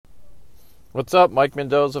What's up? Mike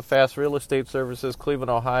Mendoza, Fast Real Estate Services, Cleveland,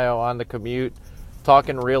 Ohio, on the commute,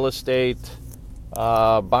 talking real estate,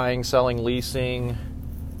 buying, selling, leasing,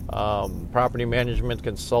 property management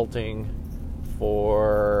consulting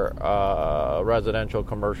for residential,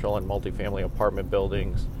 commercial, and multifamily apartment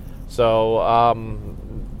buildings. So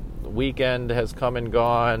weekend has come and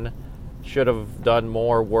gone. Should have done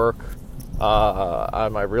more work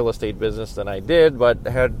on my real estate business than I did, but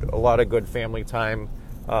had a lot of good family time.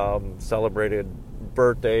 Celebrated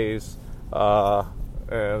birthdays,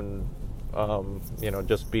 and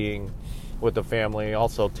just being with the family.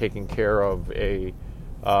 Also taking care of a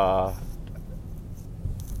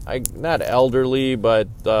not elderly, but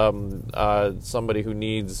somebody who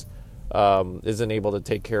needs isn't able to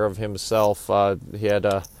take care of himself. He's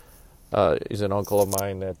an uncle of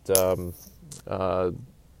mine that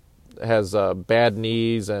has bad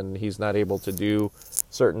knees, and he's not able to do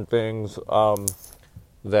certain things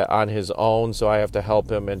that on his own, so I have to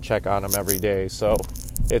help him and check on him every day. So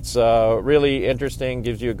it's really interesting,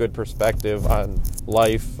 gives you a good perspective on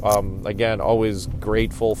life. Again, always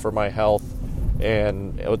grateful for my health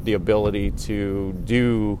and with the ability to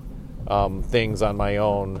do things on my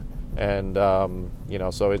own. And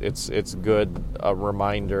so it's good, a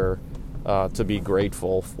reminder to be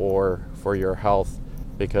grateful for your health,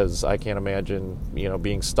 because I can't imagine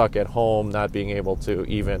being stuck at home, not being able to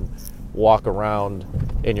even walk around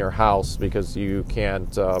in your house because you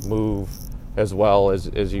can't move as well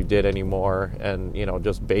as you did anymore. And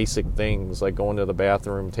just basic things like going to the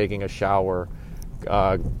bathroom, taking a shower,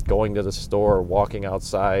 going to the store, walking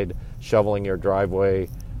outside, shoveling your driveway,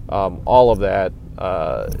 all of that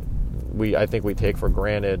I think we take for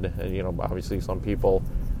granted. And obviously some people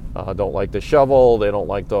don't like to shovel, they don't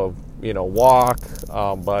like to walk,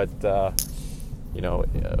 but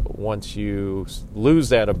once you lose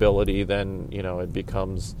that ability, then it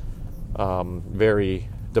becomes very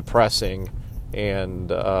depressing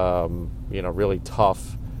and really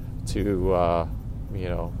tough to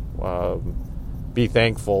be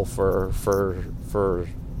thankful for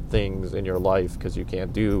things in your life, because you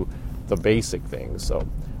can't do the basic things. So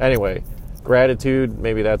anyway, gratitude,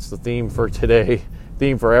 maybe that's the theme for today,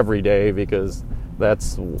 theme for every day, because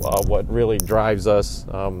that's what really drives us.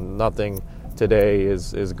 Nothing today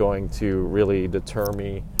is going to really deter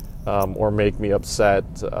me or make me upset,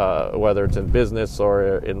 whether it's in business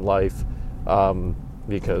or in life,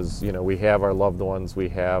 because we have our loved ones, we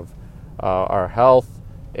have our health,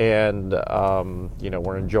 and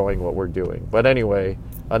we're enjoying what we're doing. But anyway,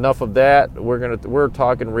 enough of that. We're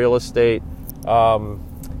talking real estate.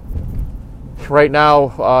 Right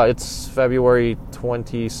now it's February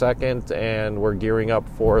 22nd, and we're gearing up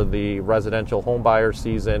for the residential home buyer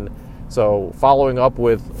season. So following up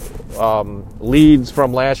with leads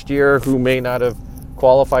from last year who may not have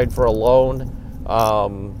qualified for a loan,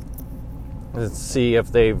 let's see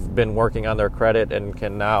if they've been working on their credit and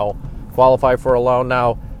can now qualify for a loan.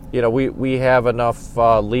 Now, we have enough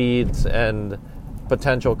leads and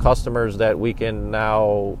potential customers that we can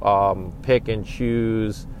now pick and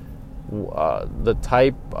choose the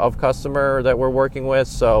type of customer that we're working with.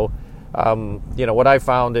 So, what I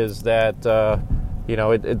found is that,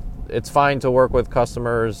 it's fine to work with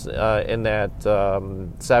customers in that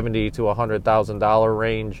 $70,000 to $100,000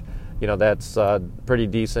 range. That's pretty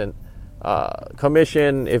decent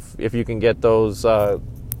commission if you can get those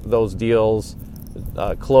deals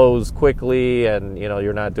closed quickly, and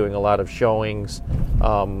you're not doing a lot of showings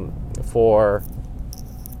for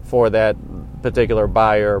that particular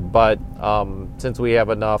buyer. But since we have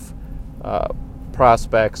enough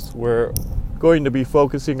prospects, we're going to be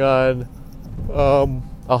focusing on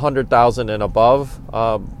 $100,000 and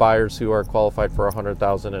above, buyers who are qualified for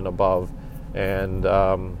 $100,000 and above. And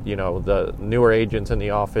the newer agents in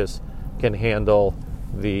the office can handle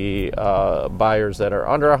the buyers that are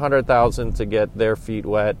under $100,000 to get their feet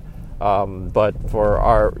wet. But for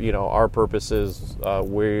our purposes,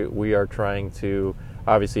 we are trying to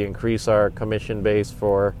obviously increase our commission base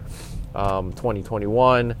for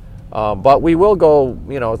 2021. But we will go,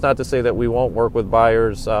 it's not to say that we won't work with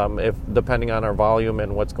buyers, if depending on our volume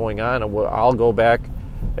and what's going on. And I'll go back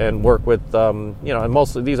and work with, and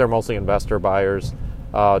these are mostly investor buyers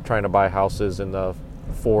trying to buy houses in the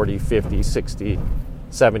 40, 50, 60,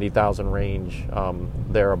 70,000 range,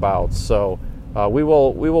 thereabouts. So we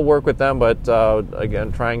will work with them, but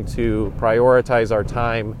again, trying to prioritize our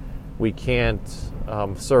time. We can't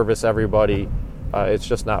service everybody. It's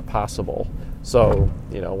just not possible. So,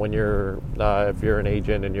 when you're, if you're an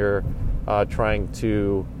agent and you're trying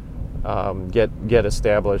to get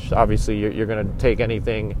established, obviously you're going to take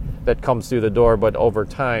anything that comes through the door, but over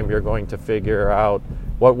time you're going to figure out,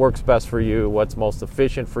 what works best for you, what's most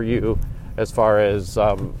efficient for you as far as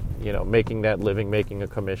making that living, making a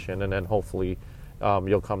commission, and then hopefully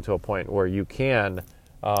you'll come to a point where you can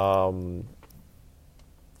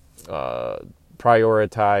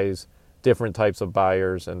prioritize different types of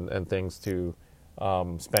buyers and things to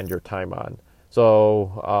spend your time on.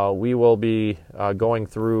 So we will be going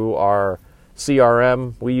through our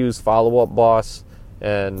CRM. We use Follow Up Boss,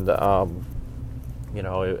 and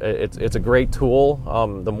it's a great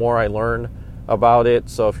tool. The more I learn about it,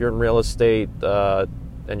 so if you're in real estate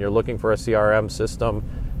and you're looking for a CRM system,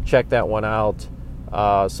 check that one out.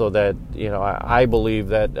 So that I believe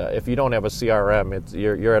that if you don't have a CRM,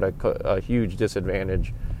 you're at a huge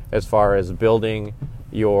disadvantage as far as building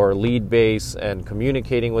your lead base and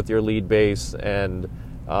communicating with your lead base and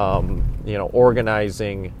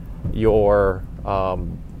organizing your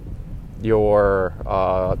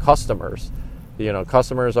customers.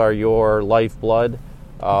 Customers are your lifeblood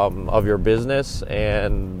of your business,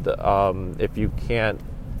 and if you can't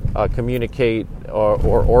communicate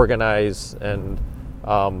or organize and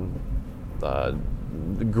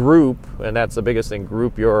group, and that's the biggest thing,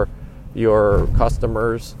 group your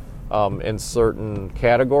customers in certain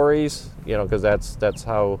categories, because that's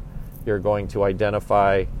how you're going to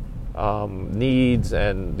identify needs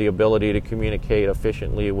and the ability to communicate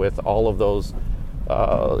efficiently with all of those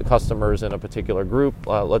customers in a particular group.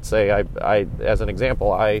 Let's say I, as an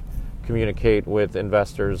example, I communicate with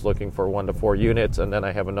investors looking for 1 to 4 units, and then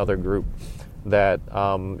I have another group that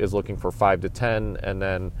is looking for 5 to 10, and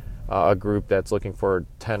then a group that's looking for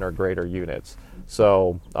 10 or greater units.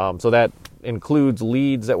 So that includes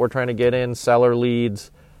leads that we're trying to get in, seller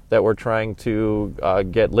leads that we're trying to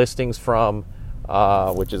get listings from,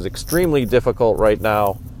 which is extremely difficult right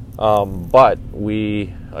now. But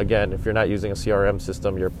again, if you're not using a CRM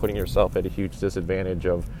system, you're putting yourself at a huge disadvantage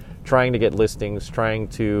of trying to get listings, trying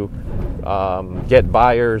to get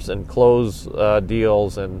buyers and close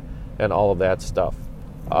deals and all of that stuff.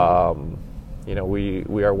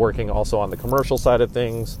 We are working also on the commercial side of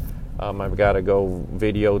things. I've got to go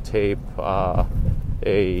videotape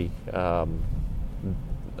a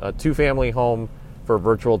 2-family home for a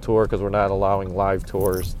virtual tour because we're not allowing live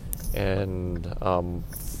tours, and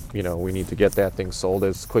we need to get that thing sold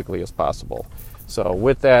as quickly as possible. So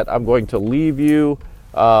with that, I'm going to leave you.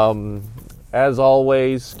 As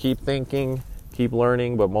always, keep thinking, keep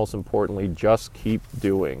learning, but most importantly, just keep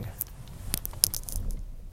doing.